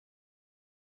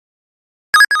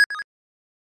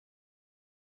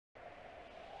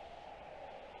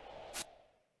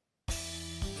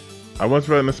I once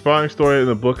read an inspiring story in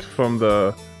the book from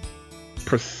the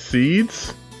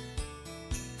Proceeds.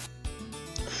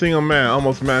 A single man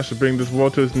almost managed to bring this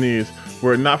world to its knees,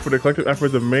 were it not for the collective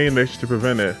efforts of many nations to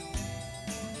prevent it.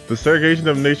 The segregation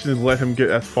of nations let him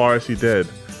get as far as he did.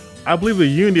 I believe the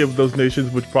unity of those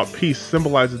nations which brought peace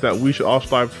symbolizes that we should all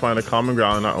strive to find a common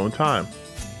ground in our own time.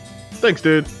 Thanks,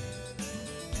 dude.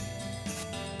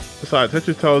 Besides,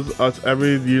 history tells us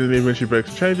every unity eventually breaks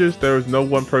and changes. There is no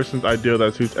one person's ideal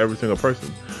that suits every single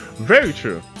person. Very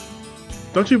true.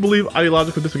 Don't you believe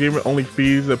ideological disagreement only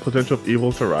feeds the potential of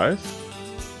evil to rise?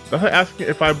 That's like asking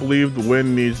if I believe the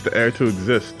wind needs the air to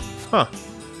exist. Huh.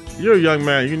 You're a young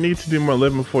man. You need to do more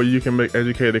living before you can make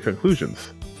educated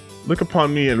conclusions. Look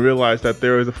upon me and realize that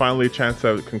there is finally a chance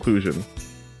at a conclusion.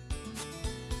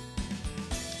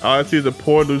 All I see is a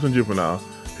poor losing juvenile.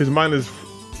 His mind is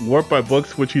warped by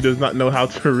books which he does not know how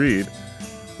to read.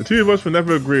 The two of us will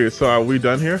never agree, so are we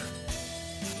done here?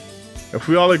 If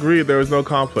we all agree there is no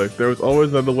conflict, there is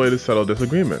always another way to settle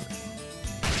disagreement.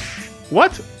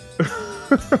 What?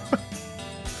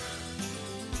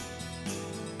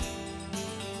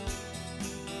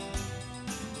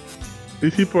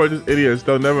 These people are just idiots.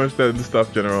 They'll never understand this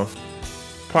stuff, General.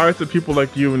 Pirates are people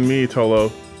like you and me,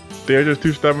 Tolo. They are just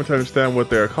too stubborn to understand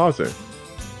what they are causing.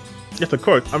 Yes, of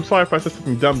course. I'm sorry if I said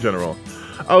something dumb, General.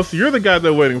 Oh, so you're the guy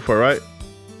they're waiting for, right?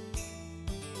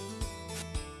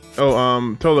 Oh,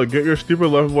 Tolo, get your stupid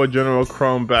lover boy General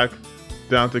Chrome back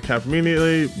down to camp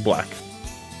immediately. Black.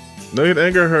 No need to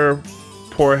anger her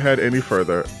poor head any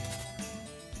further.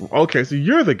 Okay, so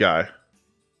you're the guy.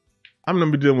 I'm gonna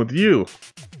be dealing with you.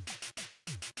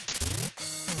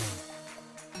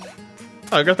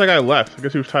 Oh, I guess that guy left. I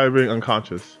guess he was tired of being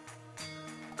unconscious.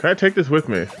 Can I take this with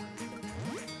me?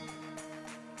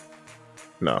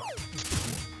 No.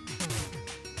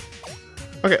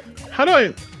 Okay, how do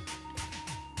I...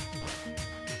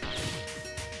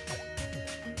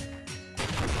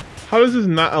 How does this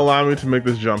not allow me to make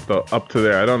this jump though, up to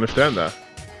there? I don't understand that.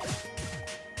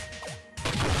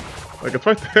 Like, it's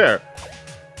right there.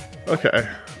 Okay.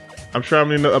 I'm sure I'm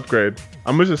gonna need an upgrade.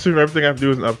 I'm just assuming everything I have to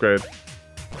do is an upgrade.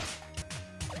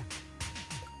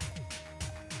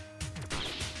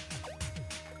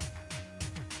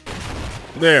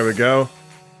 There we go.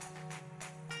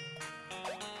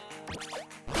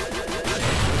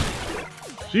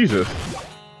 Jesus.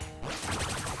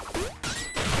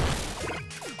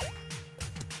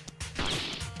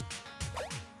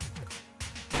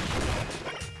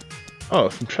 Oh,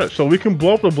 some trash. So we can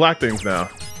blow up the black things now.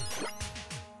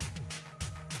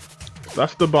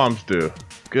 That's what the bombs do.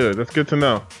 Good, that's good to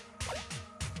know.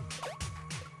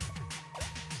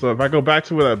 So if I go back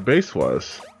to where that base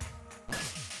was.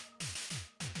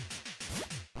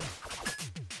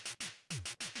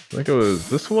 I think it was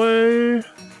this way.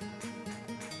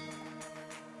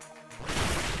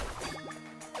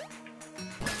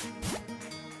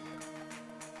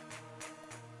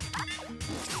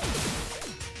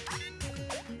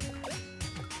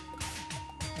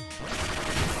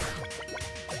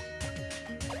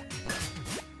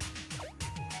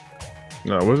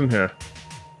 No, it wasn't here.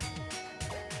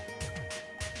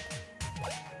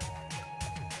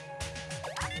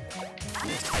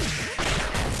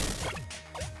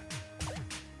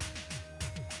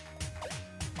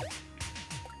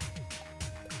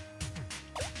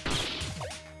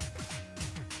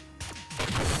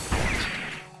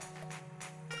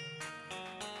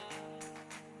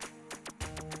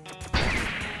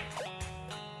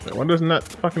 Wait, why doesn't that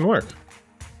fucking work?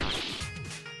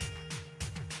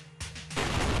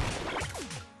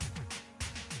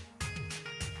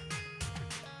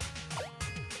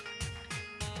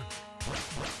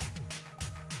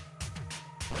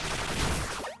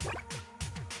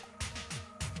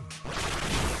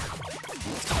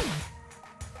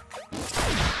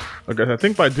 Okay, I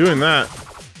think by doing that,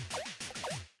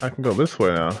 I can go this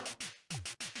way now.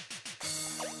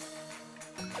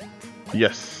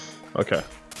 Yes. Okay.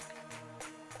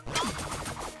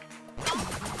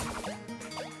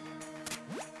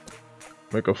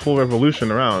 Make a full revolution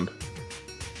around.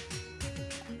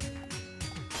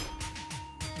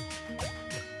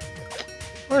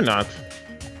 Or not.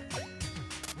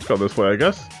 Let's go this way, I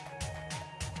guess.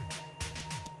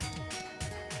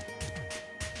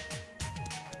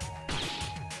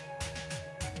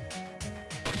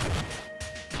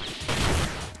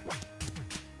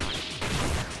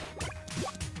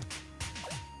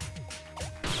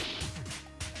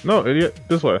 No, idiot.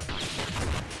 This way.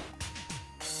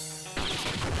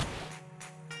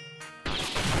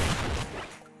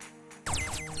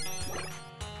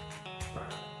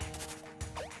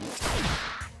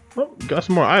 Oh, got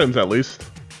some more items at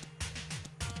least.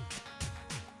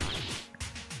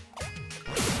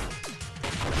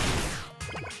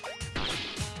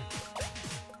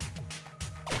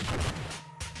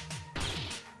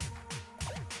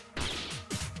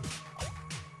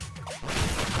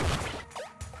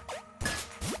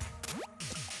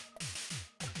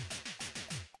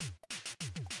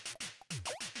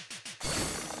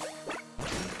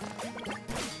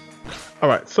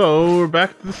 Alright, so we're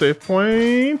back to the save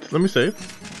point. Let me save.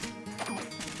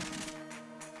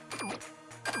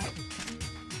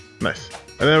 Nice.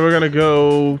 And then we're gonna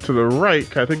go to the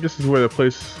right. I think this is where the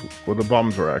place where the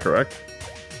bombs were at, correct?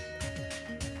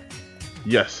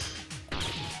 Yes.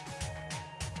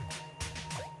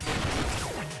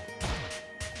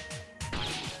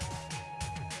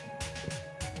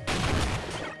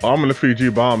 Oh, I'm gonna feed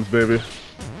you bombs, baby.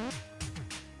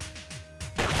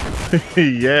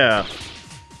 Yeah.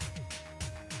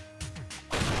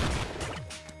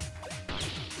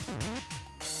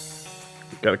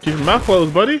 Gotta keep your mouth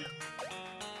closed, buddy.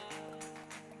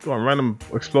 Go on, random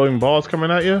exploding balls coming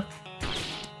at you.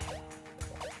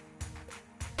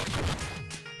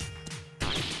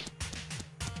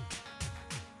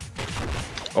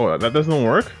 Oh, that doesn't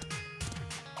work?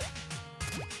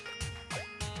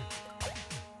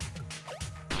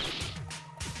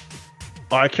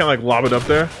 Oh, I can't like lob it up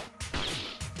there?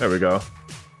 There we go.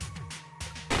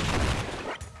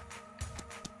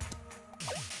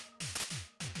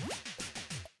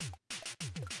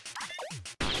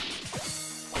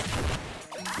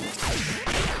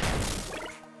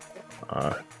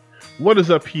 What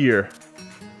is up here?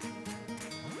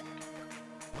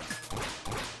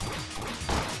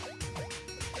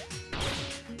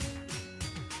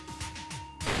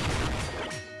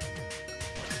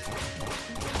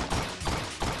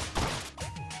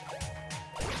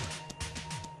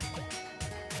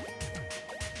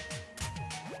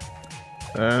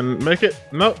 And make it.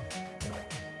 Nope.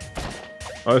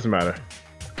 Oh, doesn't matter.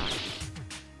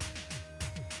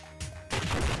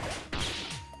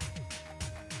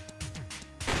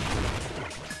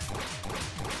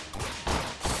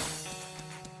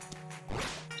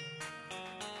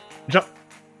 Jump.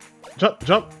 Jump,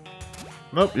 jump.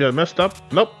 Nope, yeah, messed up.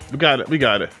 Nope, we got it, we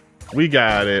got it. We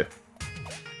got it.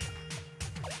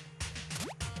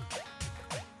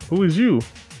 Who is you?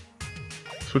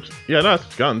 Switch. Yeah, no,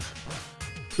 switch guns.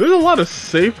 There's a lot of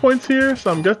save points here, so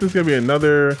I'm guessing there's gonna be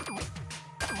another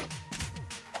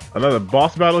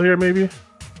boss battle here, maybe.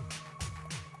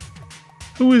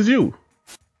 Who is you?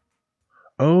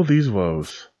 Oh, these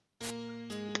woes.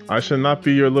 I should not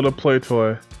be your little play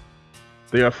toy.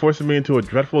 They are forcing me into a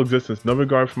dreadful existence, no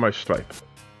regard for my stripe.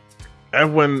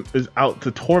 Everyone is out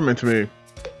to torment me.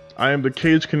 I am the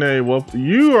cage canary wolf.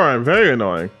 You are very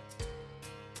annoying.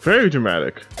 Very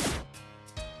dramatic.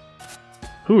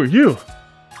 Who are you?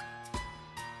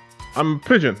 I'm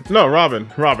Pigeon. No, Robin.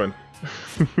 Robin.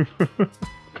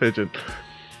 Pigeon.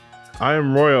 I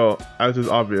am royal, as is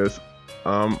obvious.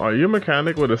 Are you a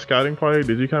mechanic with a scouting party?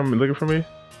 Did you come looking for me?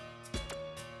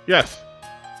 Yes.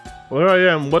 Well, here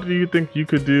I am. What do you think you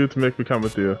could do to make me come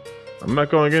with you? I'm not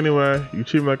going anywhere. You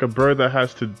treat me like a bird that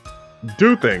has to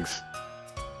do things.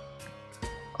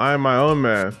 I am my own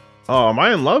man. Oh, am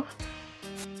I in love?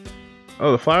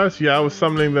 Oh, the flowers? Yeah, I was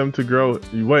summoning them to grow.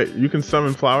 Wait, you can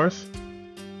summon flowers?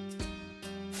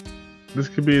 This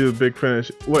could be the big finish.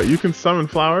 What, you can summon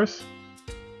flowers?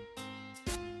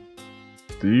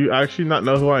 Do you actually not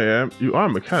know who I am? You are a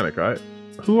mechanic, right?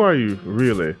 Who are you,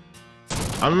 really?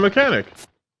 I'm a mechanic.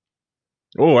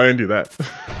 Oh, I didn't do that.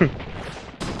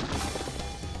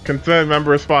 Concerned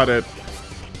member spotted.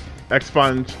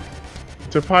 Expunge.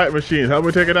 To pirate machine. Help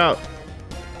me take it out.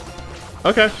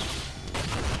 Okay.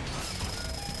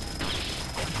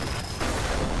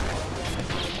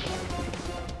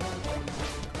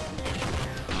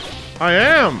 I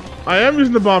am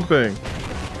using the bomb thing.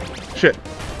 Shit.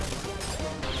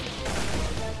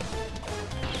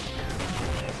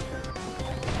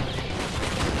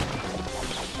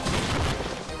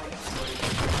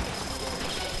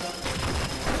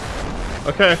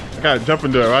 Okay, I gotta jump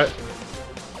into it, right?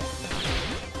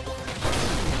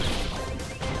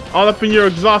 All up in your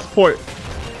exhaust port.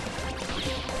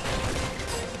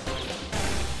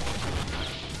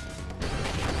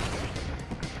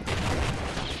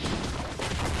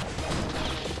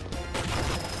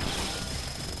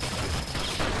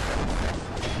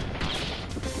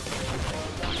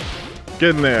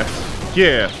 Get in there.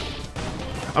 Yeah.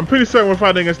 I'm pretty certain we're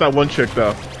fighting against that one chick,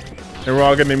 though. And we're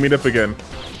all gonna meet up again.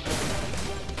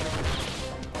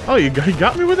 Oh, he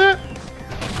got me with that?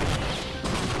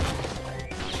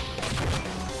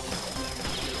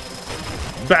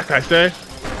 Back, I say.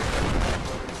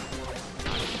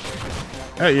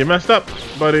 Hey, you messed up,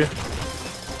 buddy.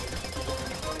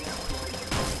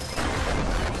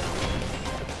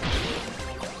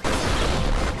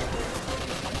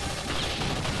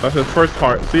 That's his first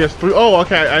heart. So he has 3. Oh,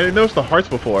 okay. I didn't notice the hearts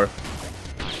before.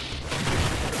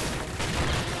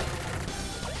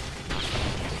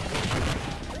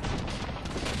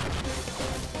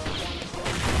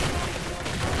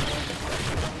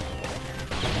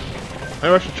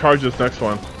 Maybe I should charge this next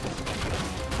one.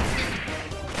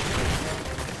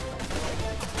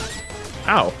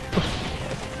 Ow.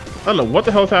 I don't know what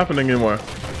the hell's happening anymore.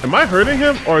 Am I hurting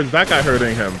him, or is that guy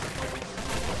hurting him?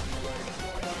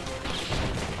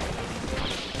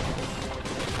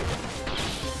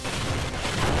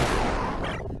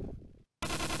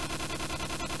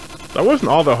 That wasn't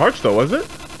all the hearts though, was it?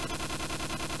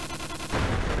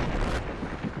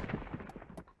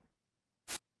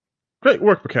 Great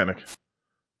work, mechanic.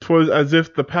 'Twas as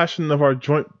if the passion of our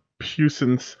joint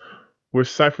puissance were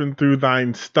siphoned through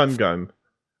thine stun gun.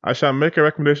 I shall make a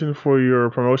recommendation for your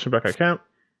promotion back at camp.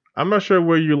 I'm not sure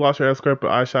where you lost your escort,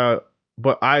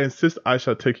 but I insist I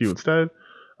shall take you instead.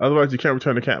 Otherwise, you can't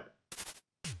return to camp.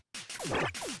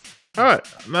 Alright,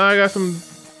 now I got some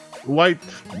white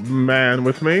man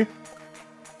with me.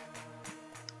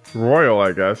 Royal,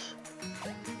 I guess.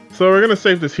 So we're gonna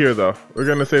save this here, though. We're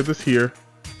gonna save this here.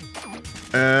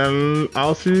 And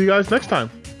I'll see you guys next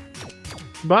time.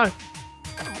 Bye.